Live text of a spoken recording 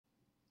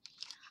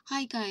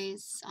Hi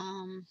guys,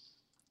 I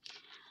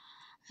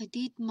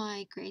did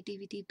my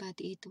creativity but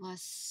it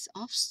was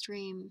off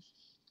stream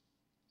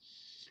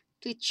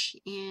Twitch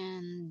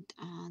and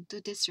do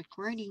this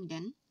recording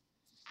then.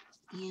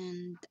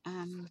 And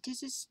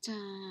this is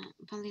the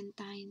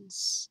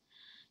Valentine's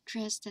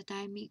dress that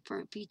I make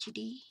for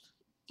BGD,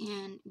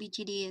 and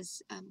BGD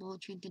is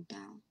about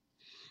down.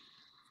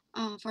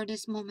 For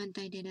this moment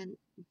I didn't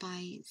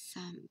buy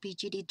some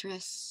BGD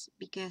dress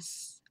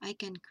because I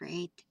can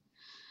create,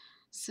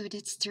 so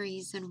that's the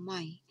reason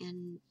why.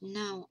 And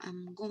now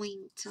I'm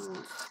going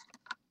to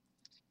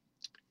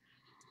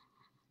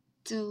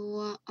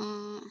do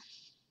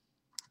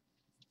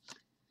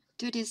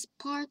this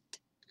part.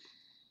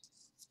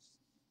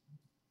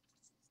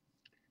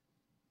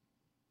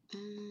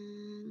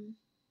 um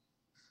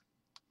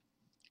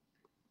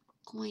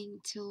going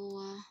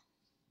to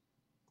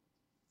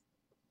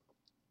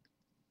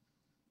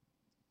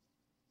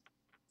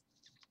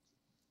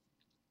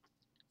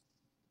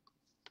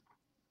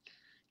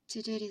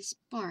do this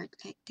part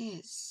like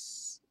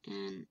this,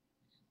 and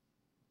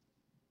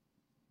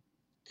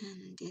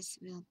this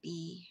will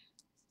be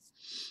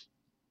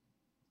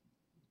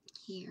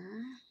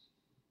here.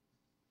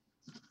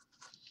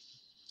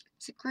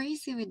 It's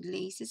crazy with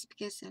laces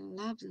because I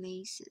love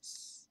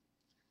laces,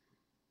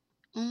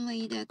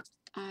 only that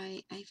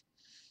I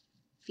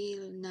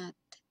feel not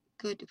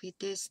good with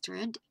this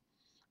thread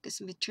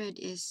because my thread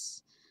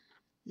is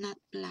not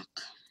black.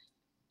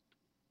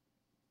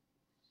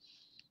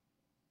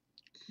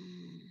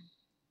 mm.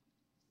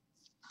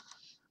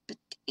 But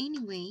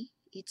anyway,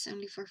 it's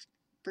only for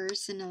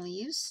personal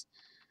use,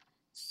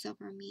 so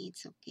for me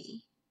it's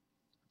okay.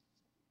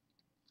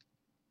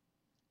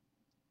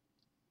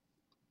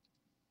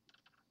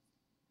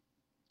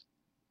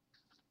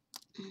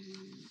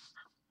 mm.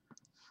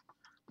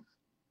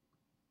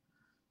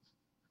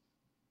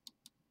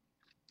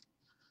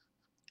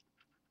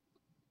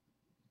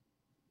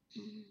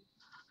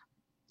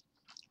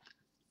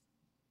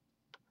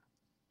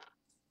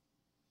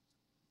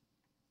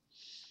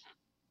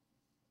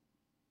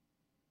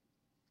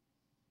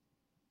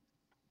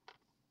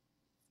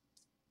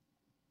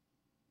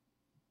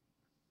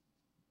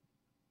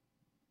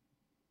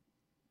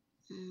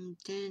 Mm.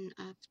 Then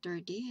after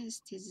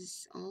this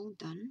is all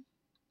done.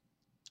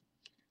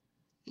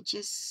 I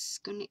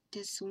just connect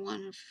this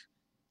one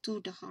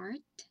to the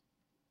heart.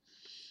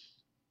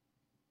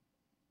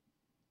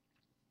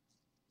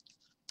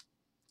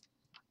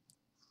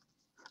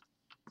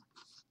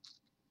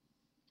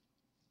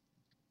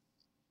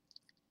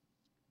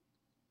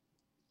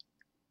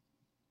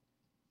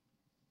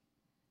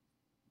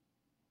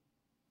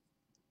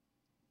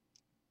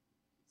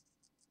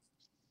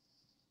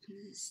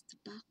 This is the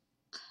back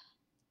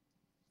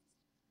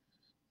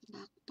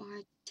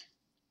part.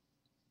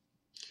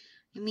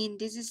 I mean,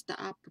 this is the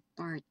upper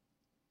part.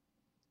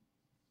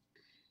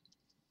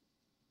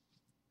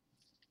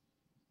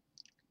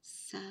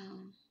 So,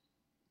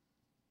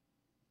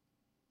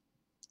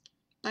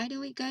 by the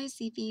way, guys,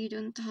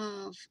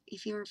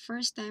 if you're a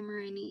first timer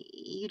and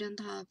you don't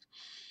have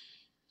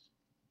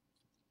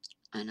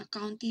an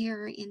account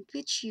here in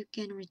Twitch, you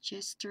can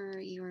register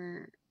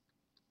your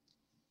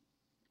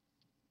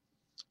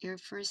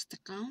first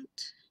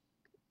account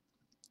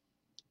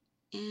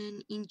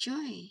and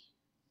enjoy.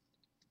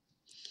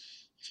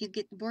 If you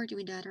get bored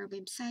with other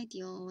website,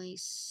 you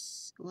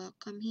always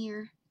welcome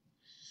here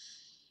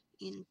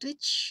in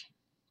Twitch.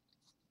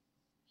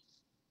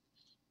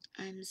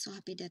 I'm so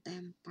happy that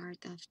I'm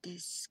part of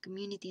this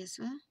community as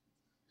well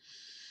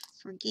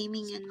for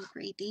gaming and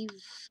creative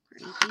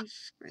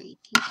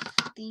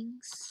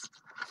things.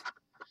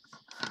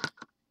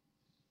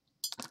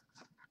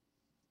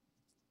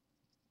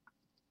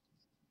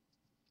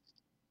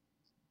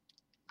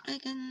 I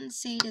can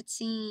say that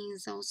singing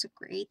is also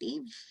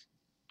creative.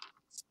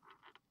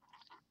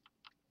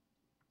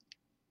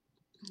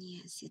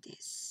 Yes, it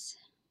is.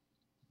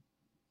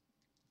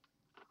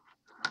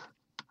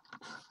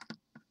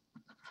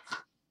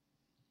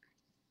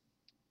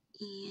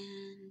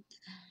 And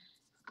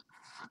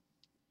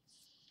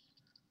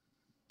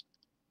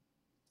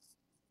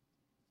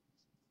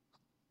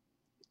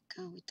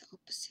go with the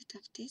opposite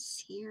of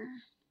this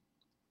here.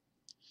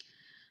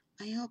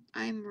 I hope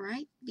I'm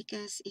right,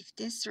 because if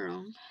this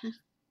wrong,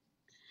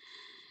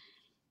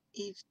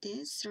 if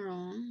this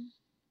wrong,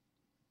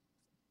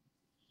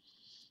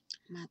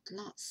 I'm at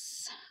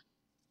loss.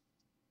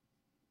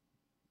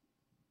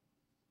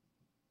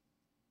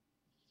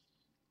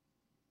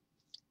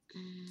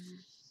 Mm.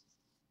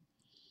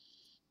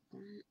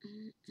 Mm,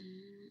 mm,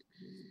 mm,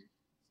 mm.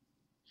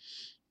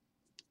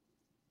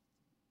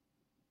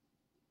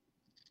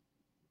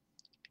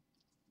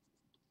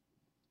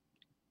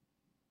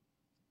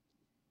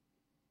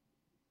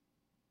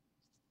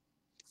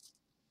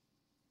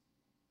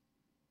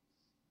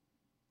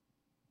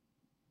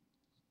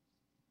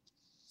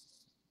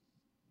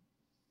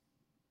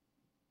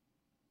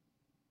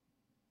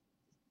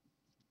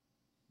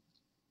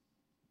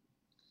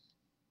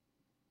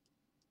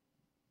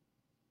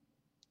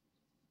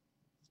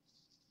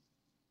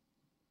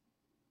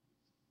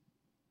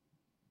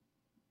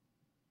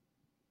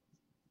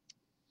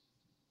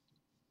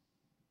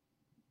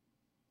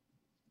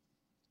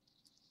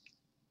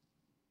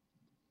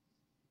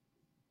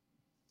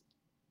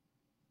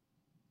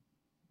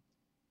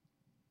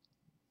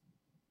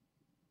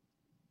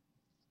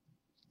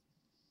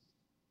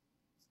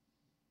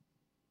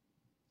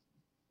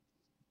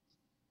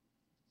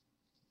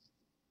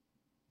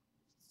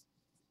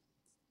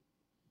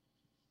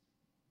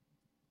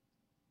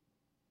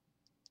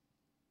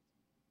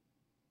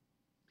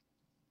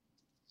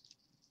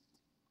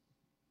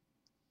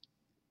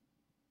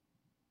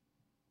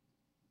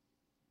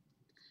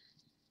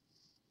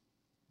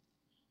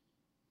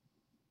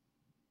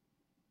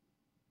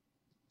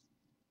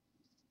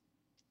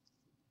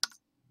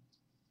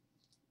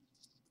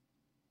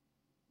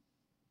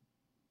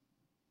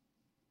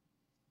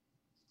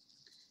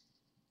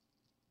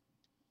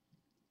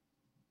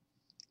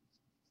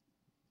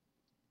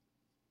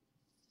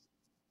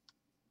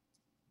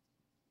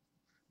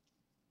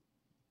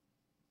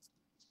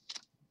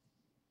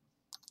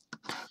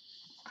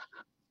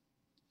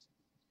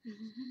 Now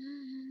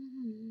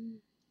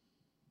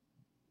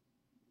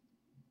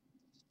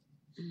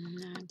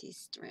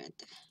this thread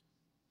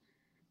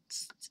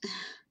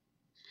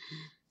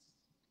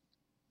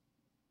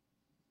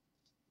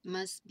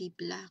must be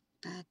black,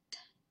 but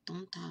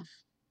don't have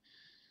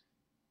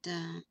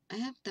the. I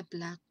have the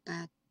black,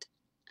 but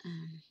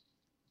um,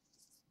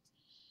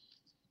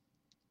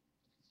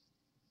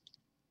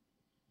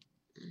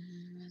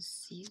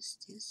 let's use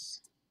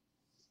this.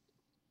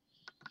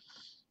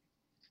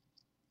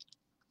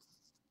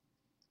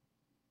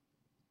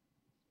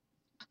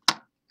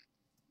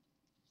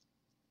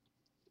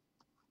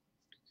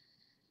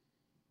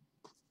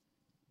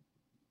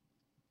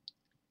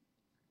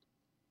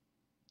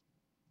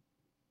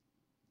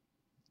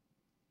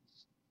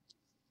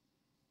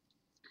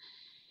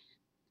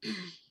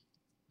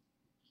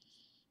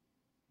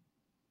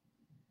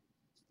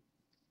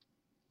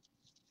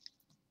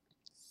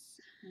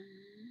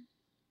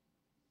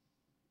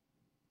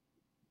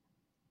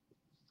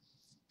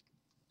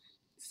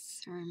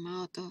 So I'm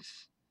out of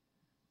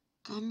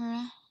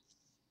camera.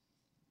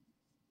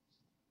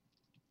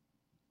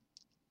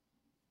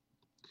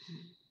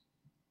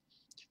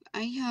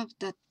 I have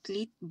that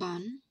clit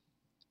bun.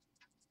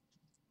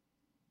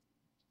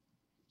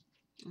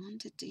 I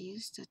wanted to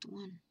use that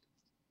one.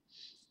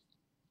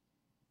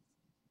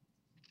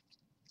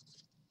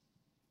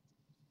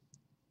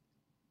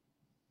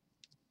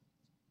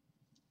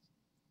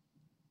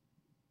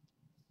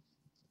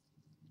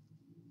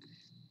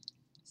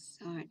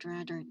 So I'd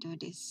rather do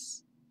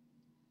this.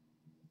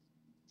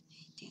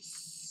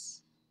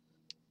 This.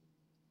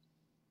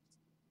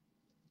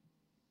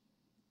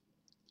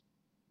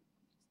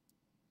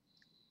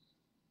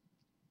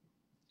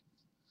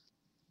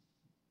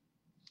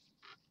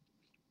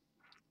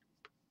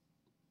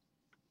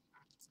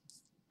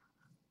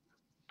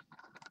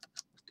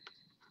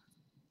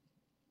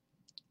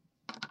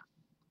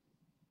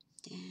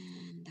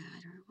 Then the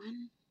other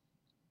one.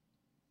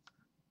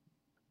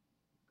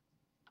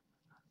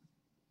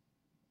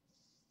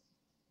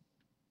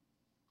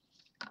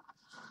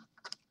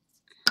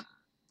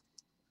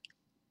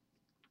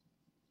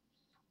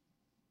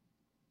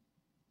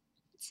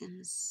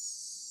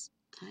 Seems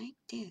like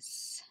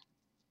this.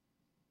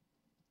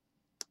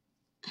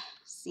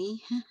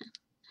 See?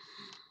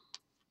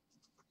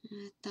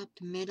 Top,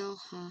 middle,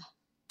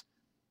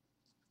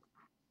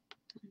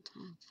 don't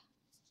have.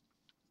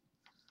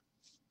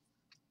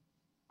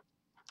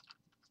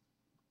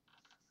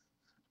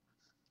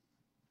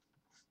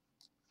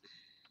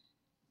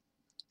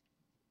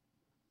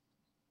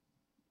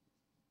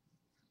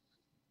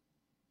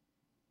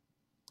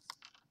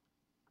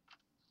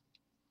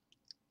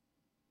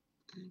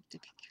 I have to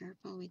be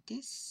careful with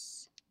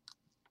this.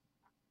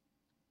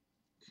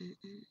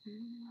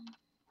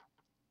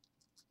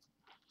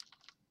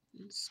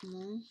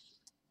 Small.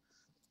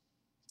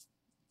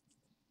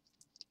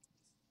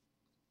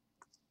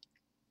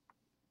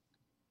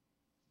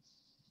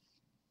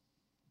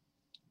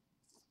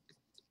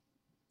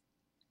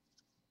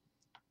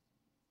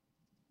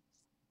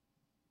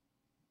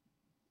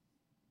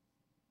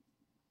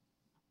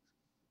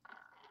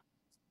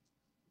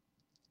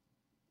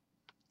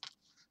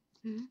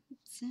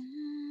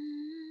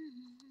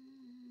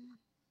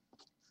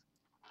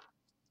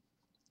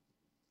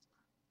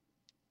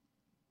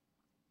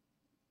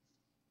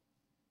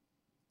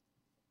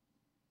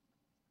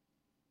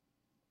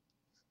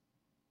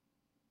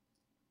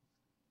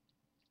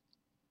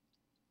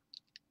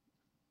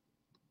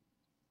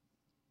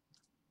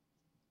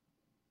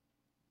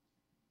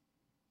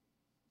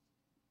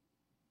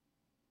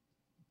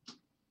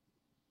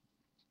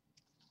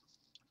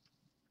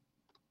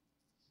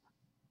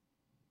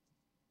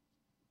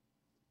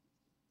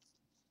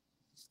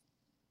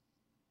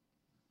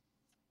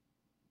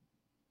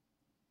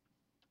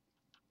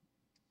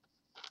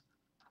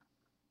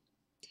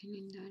 Then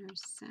in the other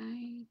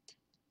side.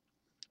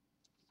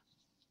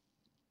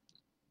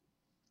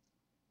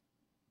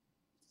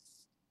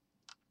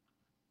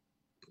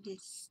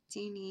 This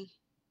teeny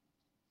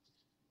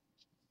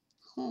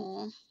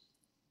hole.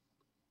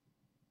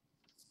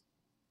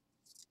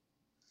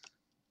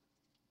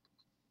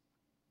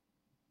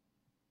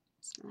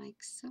 It's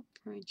like so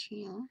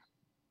fragile.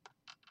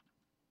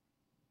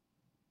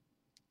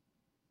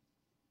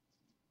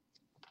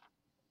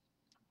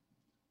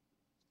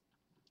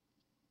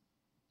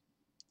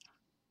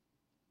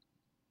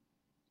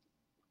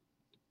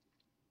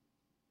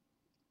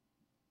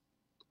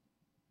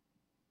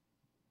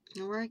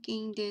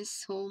 Working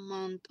this whole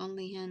month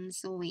only hand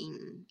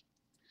sewing.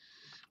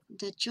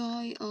 The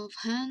joy of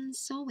hand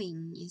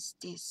sewing is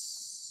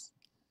this.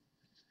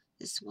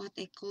 This is what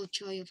I call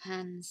joy of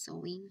hand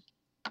sewing.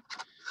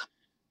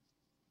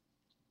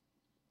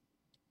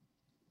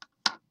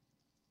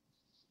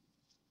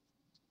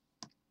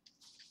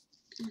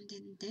 And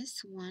then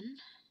this one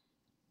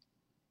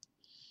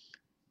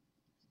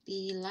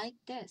be like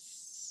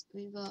this.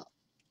 We will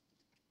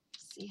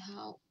see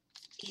how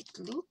it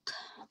look.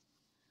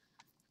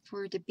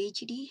 For the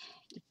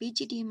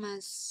BGD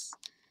must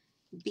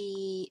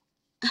be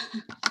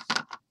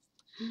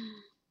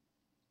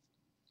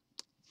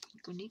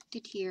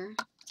connected here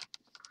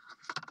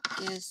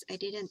because I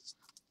didn't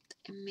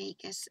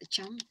make as a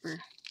jumper.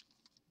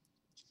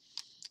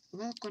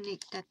 We'll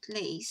connect that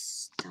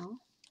lace though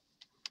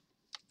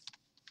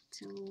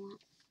to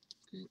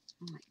wait,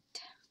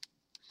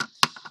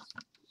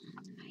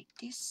 like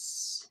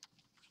this.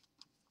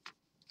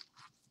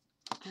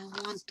 I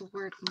want to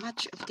work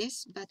much of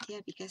this, but yeah,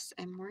 because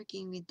I'm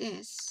working with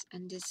this,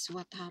 and this is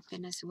what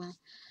happened as well,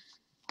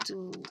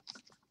 to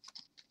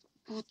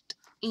put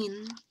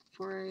in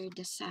for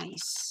the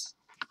size.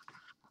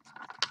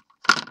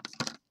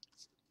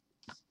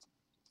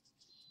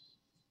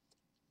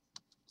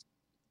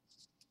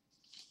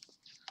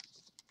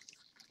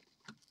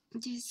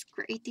 This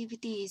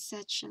creativity is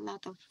such a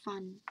lot of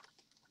fun.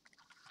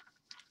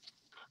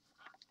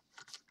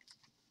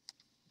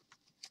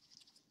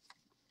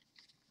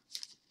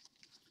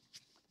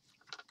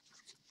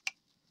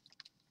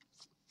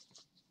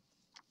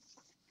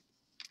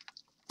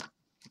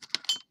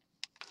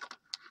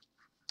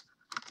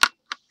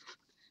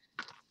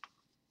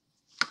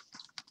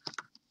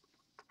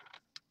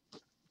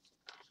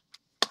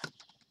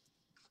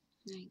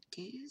 Like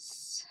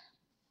this.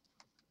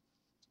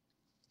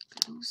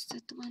 Close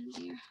that one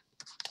there.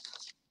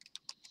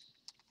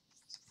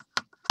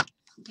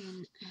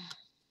 Then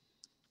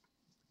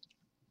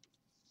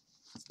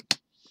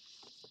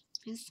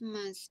this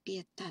must be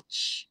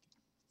attached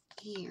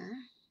here.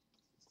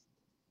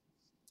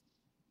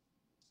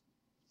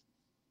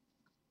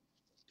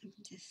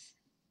 Just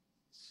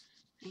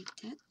like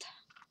that.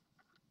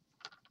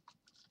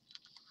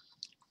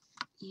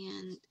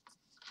 And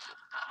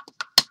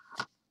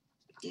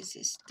this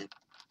is the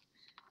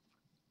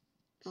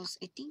post.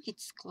 I think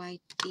it's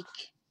quite big.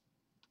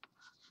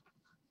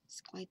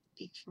 It's quite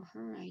big for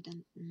her. I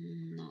don't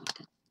know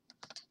that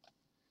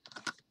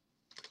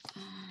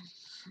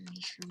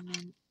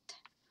measurement.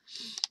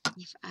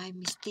 If I'm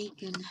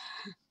mistaken,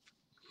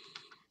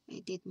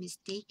 I did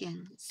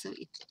mistaken. So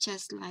it's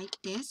just like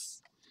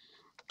this.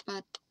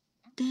 But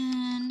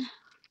then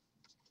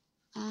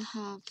I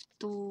have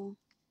to,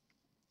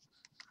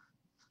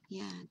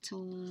 yeah,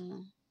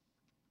 to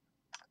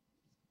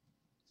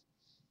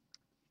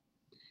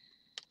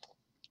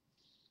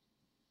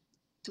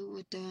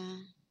do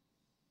the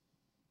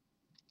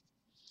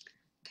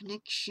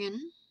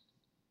connection.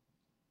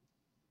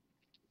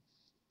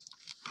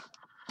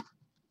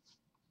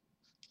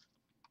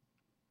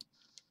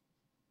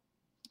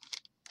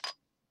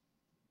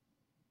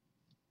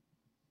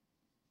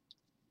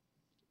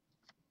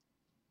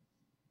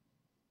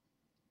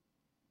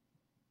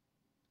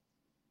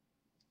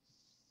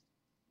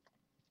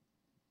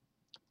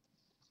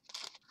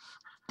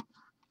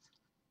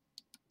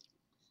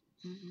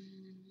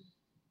 Mm.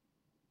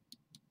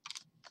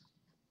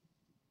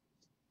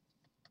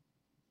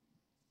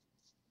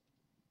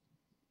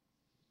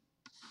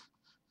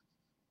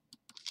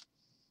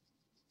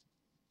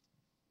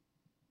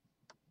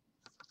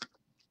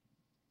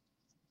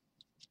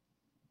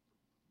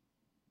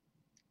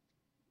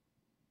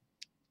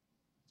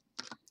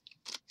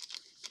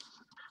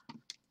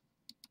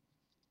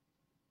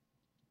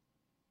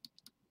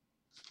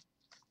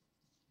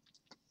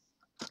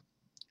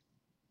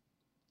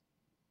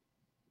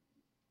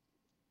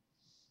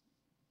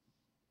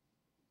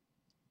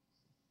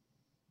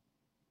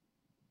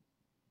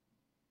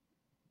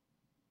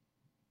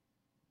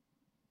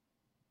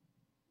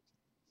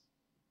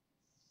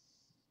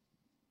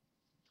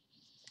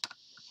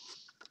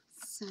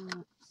 So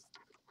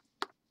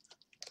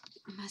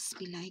must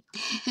be like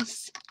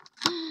this.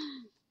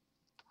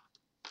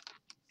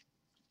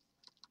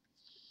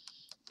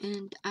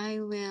 And I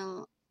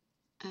will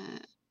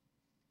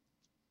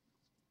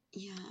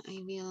yeah,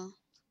 I will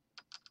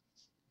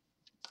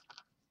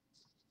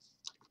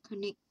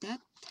connect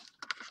that.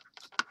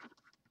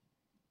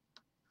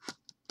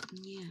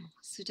 Yeah,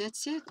 so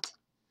that's it.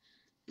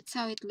 That's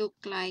how it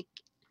looked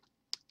like.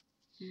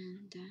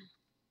 And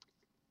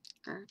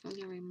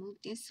carefully remove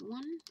this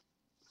one.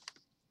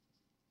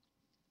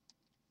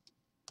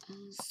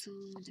 Also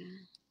the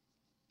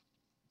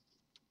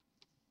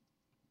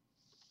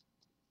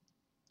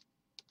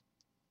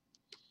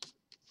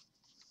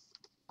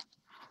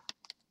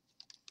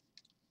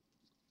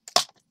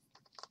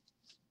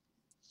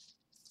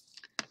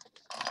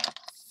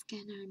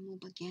scanner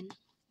remove again.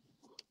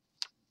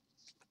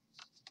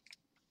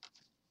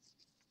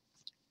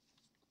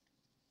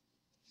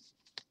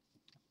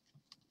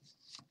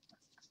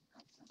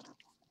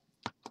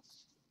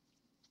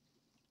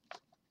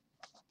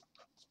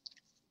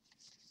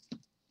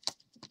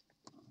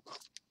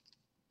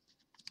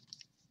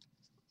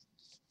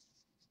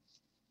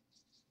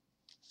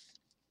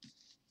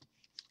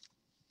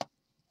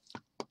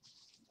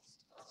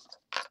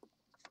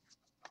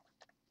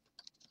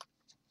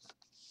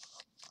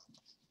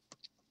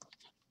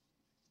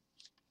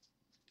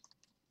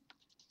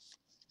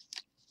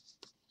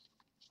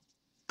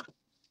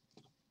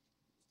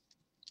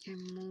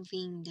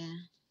 Removing the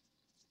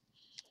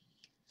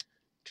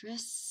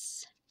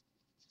dress.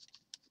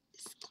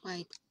 It's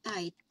quite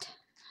tight.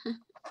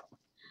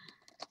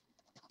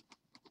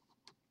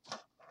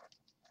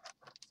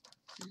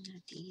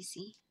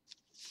 easy.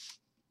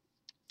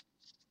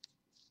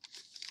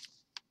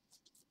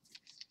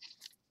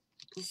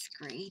 It's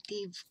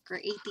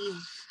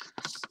creative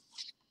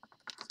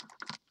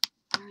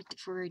art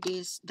for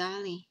this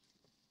dolly.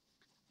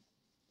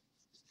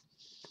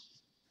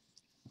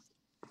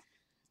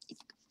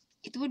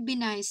 It would be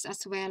nice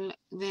as well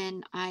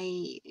when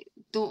I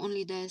do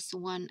only this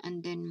one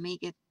and then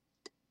make it,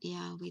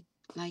 yeah, with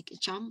like a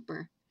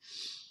jumper.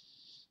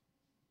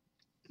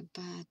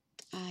 But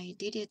I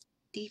did it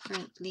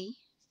differently.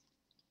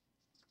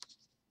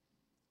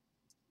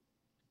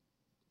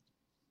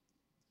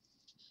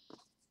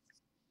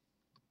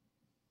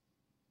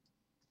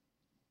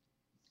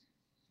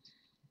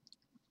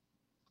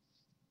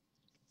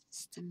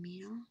 It's the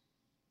middle.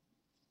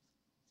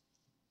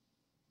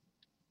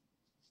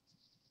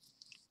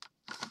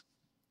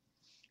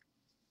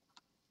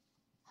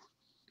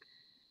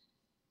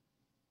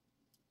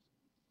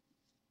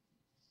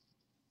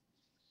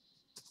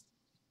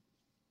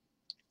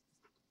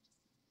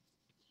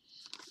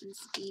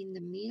 Let's be in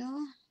the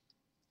middle.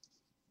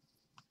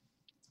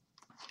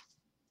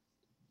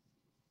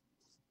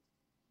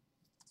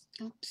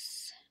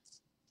 Oops.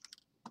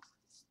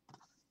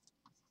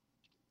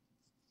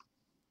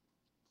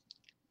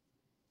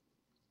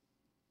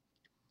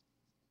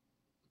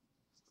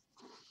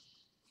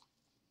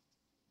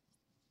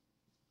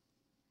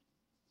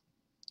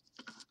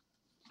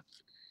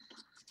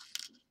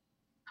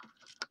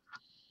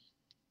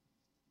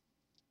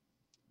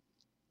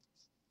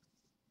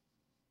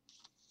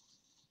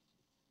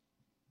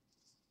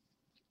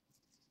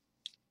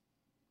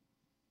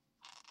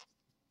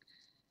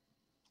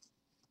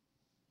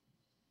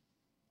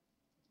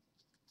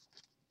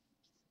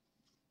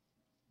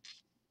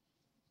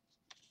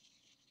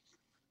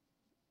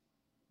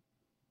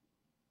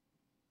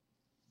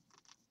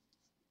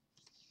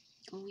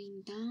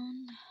 Going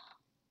down.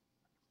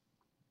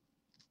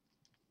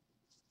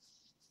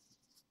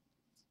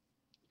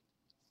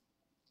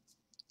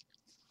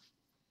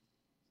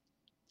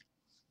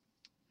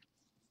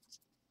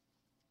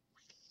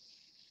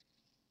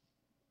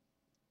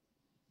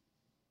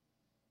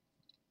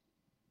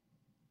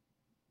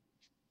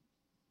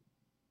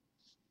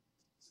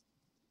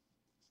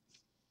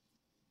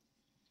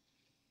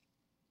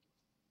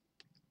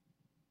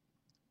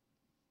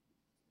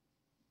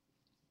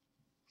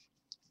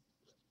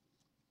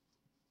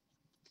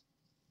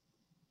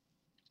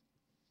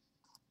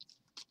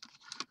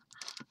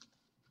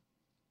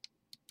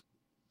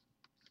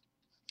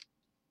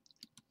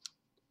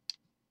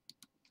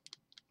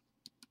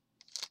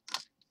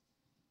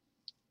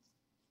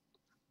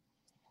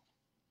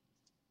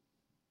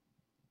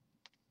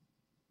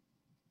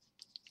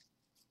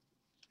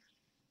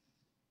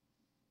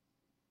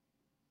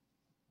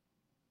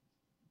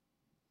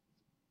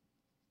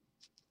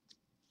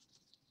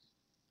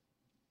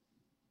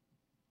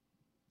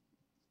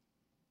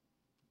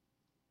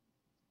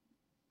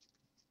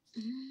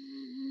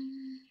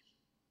 Mm,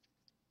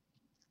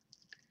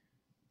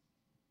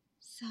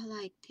 so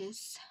like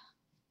this.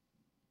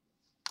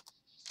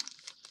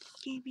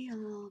 Give you a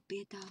little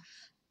bit of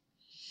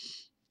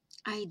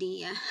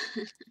idea.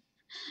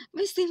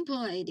 My simple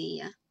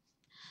idea.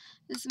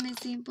 That's my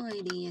simple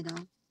idea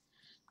though.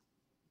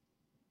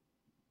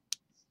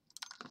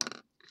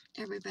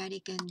 Everybody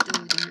can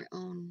do their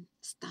own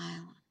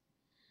style.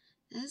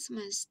 That's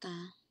my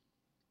style.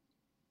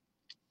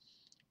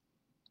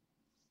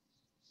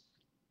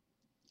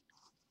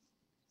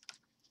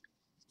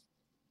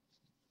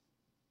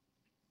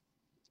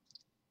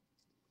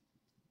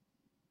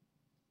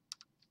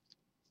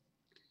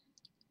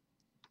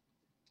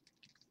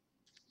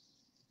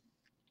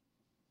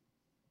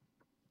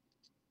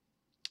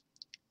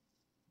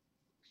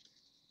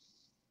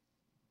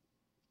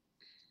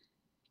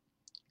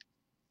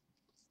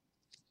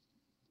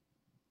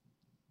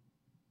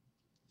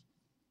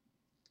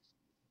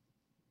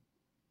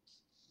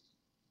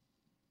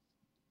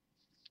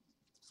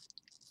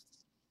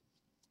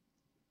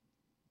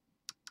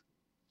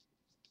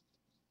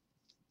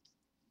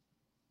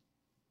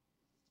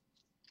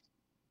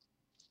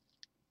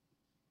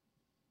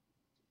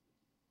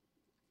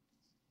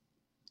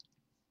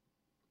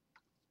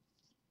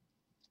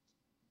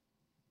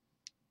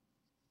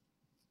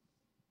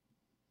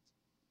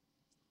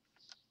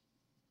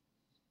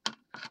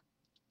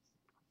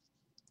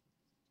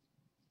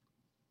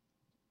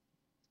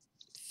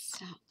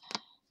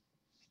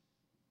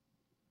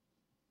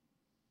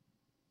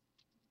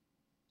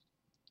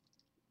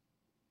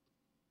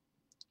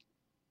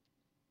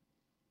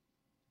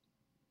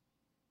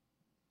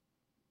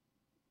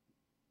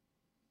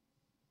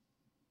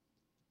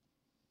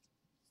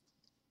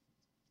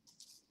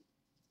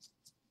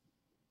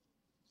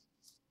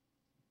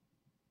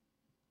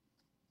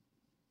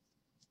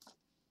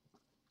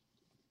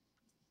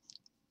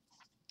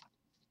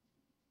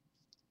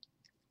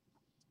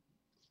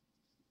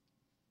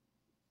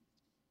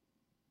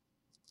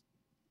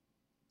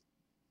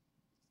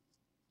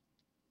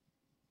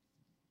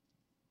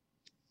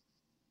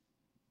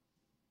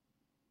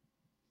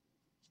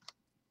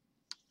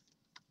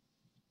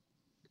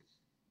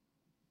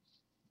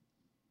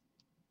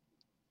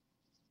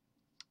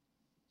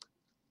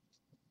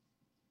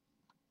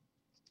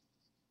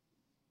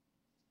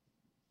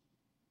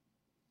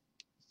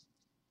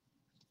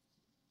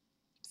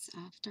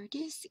 after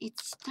this,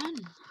 it's done.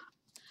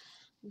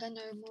 I'm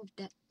gonna remove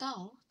that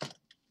doll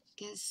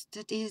because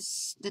that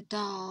is the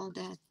doll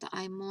that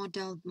I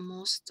modeled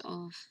most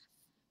of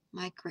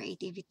my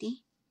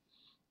creativity.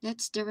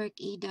 That's the Direct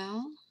E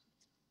doll.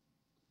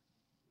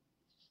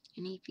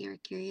 And if you're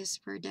curious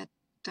for that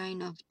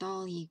kind of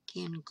doll, you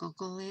can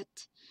Google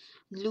it.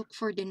 Look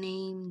for the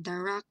name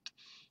Direct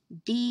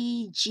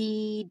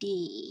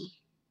DGD.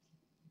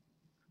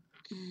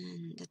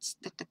 And that's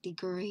the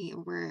category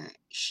where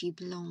she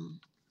belongs.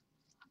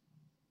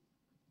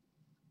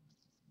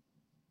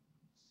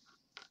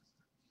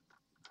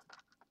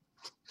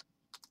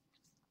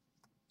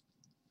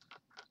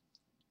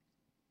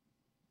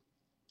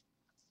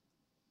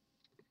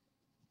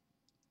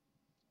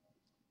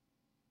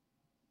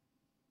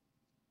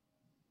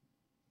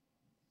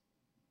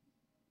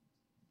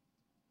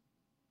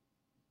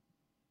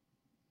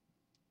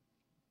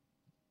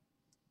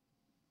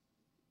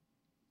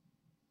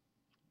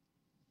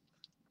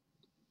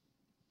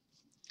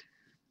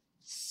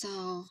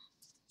 So,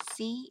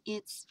 see,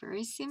 it's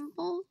very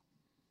simple.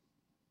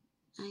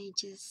 I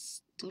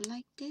just do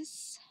like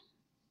this.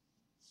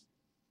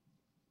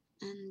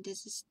 And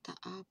this is the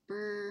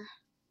upper.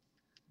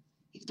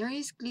 If there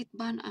is clit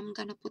band, I'm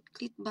gonna put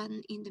clit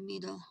band in the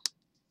middle.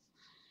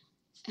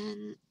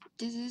 And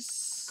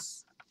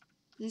this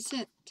is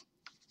it.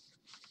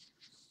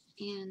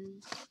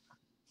 And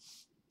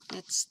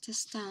that's the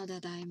style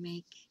that I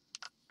make.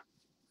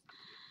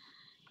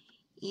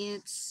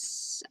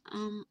 It's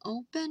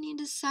open in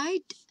the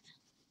side.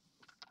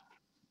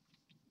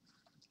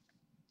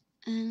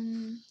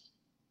 And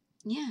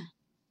yeah,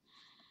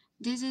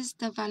 this is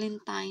the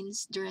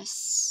Valentine's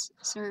dress.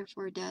 Sorry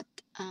for that.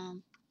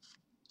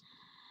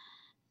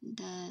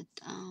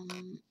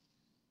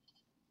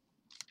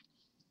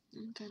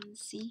 You can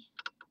see.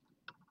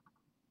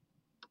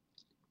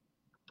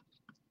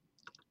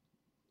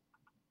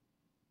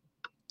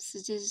 So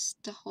this is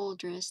the whole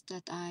dress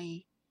that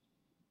I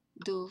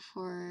do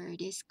for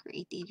this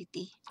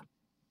creativity.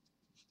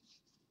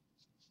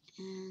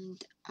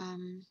 And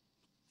I'm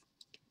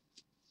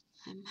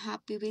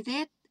happy with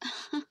it.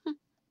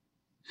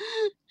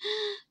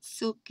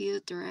 So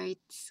cute, right?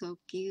 So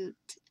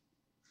cute.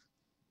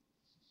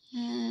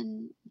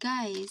 And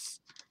guys,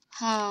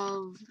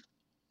 have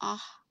a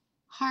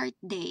heart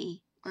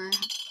day or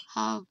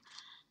have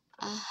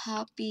a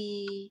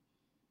happy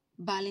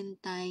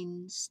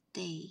Valentine's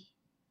Day.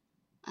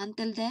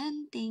 Until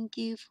then, thank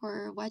you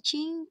for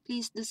watching.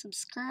 Please do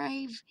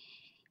subscribe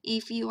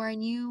if you are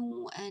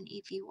new, and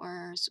if you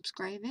are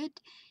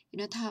subscribed, you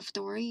don't have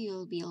to worry,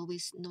 you'll be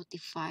always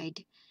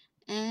notified.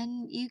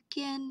 And you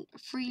can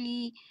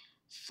freely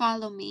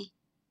follow me.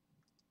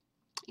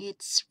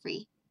 It's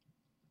free.